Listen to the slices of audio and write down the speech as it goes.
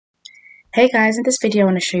Hey guys, in this video I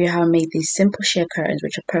want to show you how I made these simple sheer curtains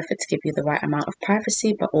which are perfect to give you the right amount of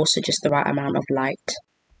privacy but also just the right amount of light.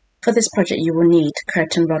 For this project you will need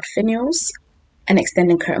curtain rod finials, an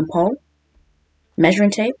extending curtain pole,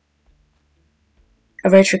 measuring tape, a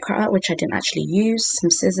rotary cutter which I didn't actually use, some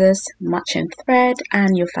scissors, matching thread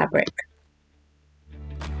and your fabric.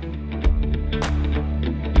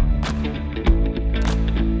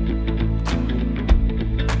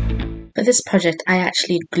 For this project, I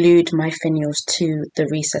actually glued my finials to the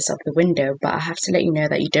recess of the window, but I have to let you know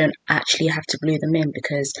that you don't actually have to glue them in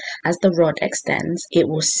because as the rod extends, it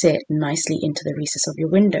will sit nicely into the recess of your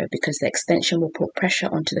window because the extension will put pressure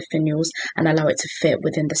onto the finials and allow it to fit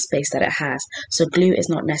within the space that it has. So glue is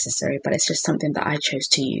not necessary, but it's just something that I chose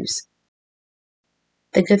to use.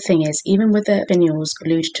 The good thing is, even with the finials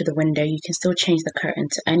glued to the window, you can still change the curtain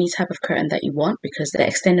to any type of curtain that you want because the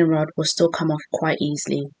extending rod will still come off quite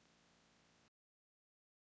easily.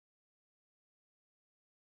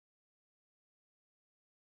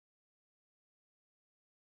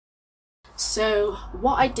 So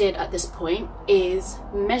what I did at this point is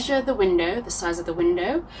measure the window, the size of the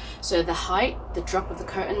window, so the height, the drop of the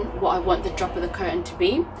curtain, what I want the drop of the curtain to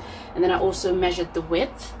be, and then I also measured the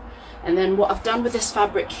width. And then what I've done with this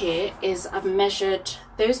fabric here is I've measured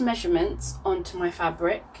those measurements onto my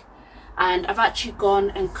fabric, and I've actually gone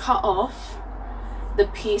and cut off the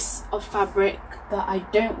piece of fabric that I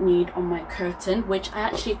don't need on my curtain, which I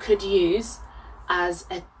actually could use as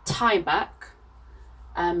a tie back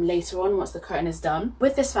later on once the curtain is done.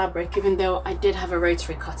 With this fabric, even though I did have a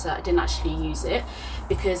rotary cutter, I didn't actually use it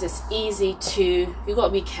because it's easy to, you've got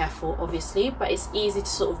to be careful obviously, but it's easy to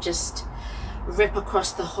sort of just rip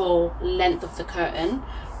across the whole length of the curtain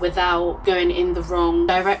without going in the wrong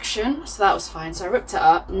direction. So that was fine, so I ripped it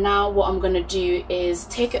up. Now what I'm going to do is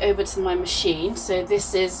take it over to my machine. So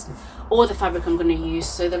this is all the fabric I'm going to use.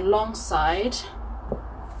 So the long side,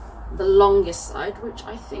 the longest side, which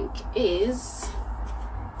I think is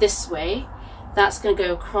this way, that's going to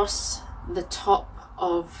go across the top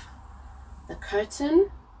of the curtain,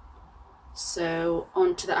 so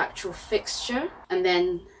onto the actual fixture, and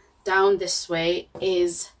then down this way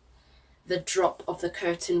is the drop of the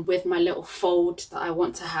curtain with my little fold that I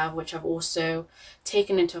want to have, which I've also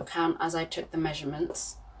taken into account as I took the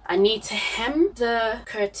measurements. I need to hem the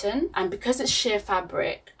curtain, and because it's sheer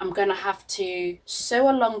fabric, I'm going to have to sew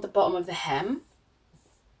along the bottom of the hem,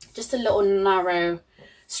 just a little narrow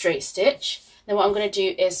straight stitch. Then what I'm going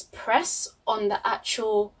to do is press on the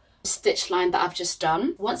actual stitch line that I've just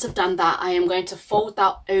done. Once I've done that, I am going to fold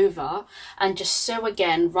that over and just sew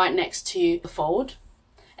again right next to the fold,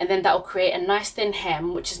 and then that will create a nice thin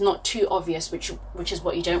hem which is not too obvious, which is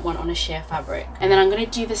what you don't want on a sheer fabric. And then I'm going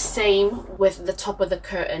to do the same with the top of the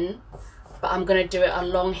curtain, but I'm going to do it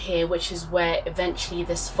along here, which is where eventually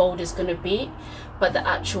this fold is going to be, but the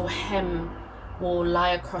actual hem will lie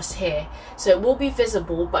across here, so it will be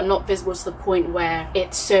visible but not visible to the point where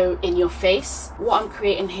it's so in your face. What I'm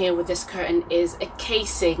creating here with this curtain is a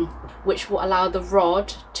casing which will allow the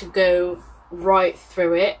rod to go right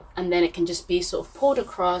through it, and then it can just be sort of pulled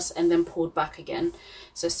across and then pulled back again.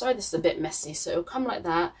 So sorry, this is a bit messy, so it'll come like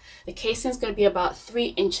that. The casing is going to be about 3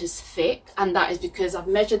 inches thick, and that is because I've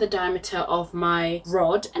measured the diameter of my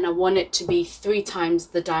rod and I want it to be 3 times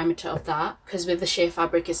the diameter of that, because with the sheer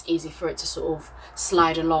fabric it's easy for it to sort of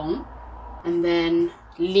slide along. And then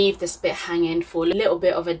leave this bit hanging for a little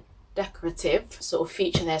bit of a decorative sort of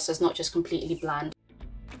feature there, so it's not just completely bland.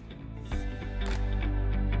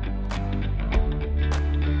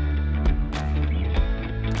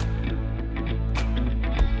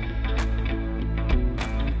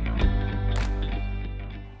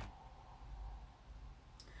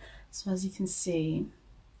 So as you can see,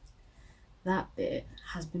 that bit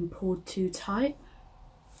has been pulled too tight.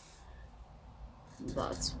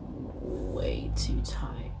 That's way too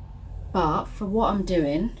tight. But for what I'm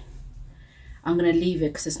doing, I'm going to leave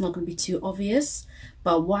it because it's not going to be too obvious.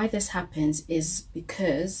 But why this happens is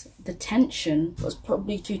because the tension was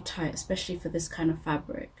probably too tight, especially for this kind of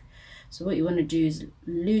fabric. So what you want to do is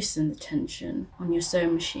loosen the tension on your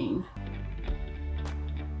sewing machine.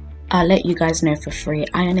 I'll let you guys know for free,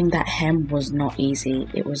 ironing that hem was not easy.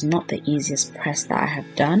 It was not the easiest press that I have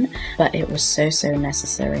done, but it was so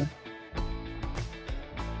necessary.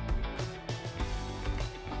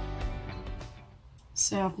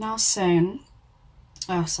 So I've now sewn,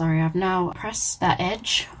 I've now pressed that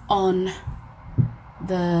edge on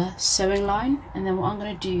the sewing line, and then what I'm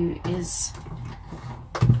going to do is,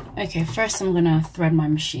 okay, first I'm going to thread my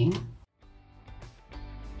machine.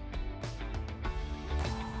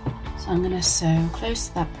 So I'm going to sew close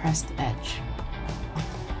to that pressed edge.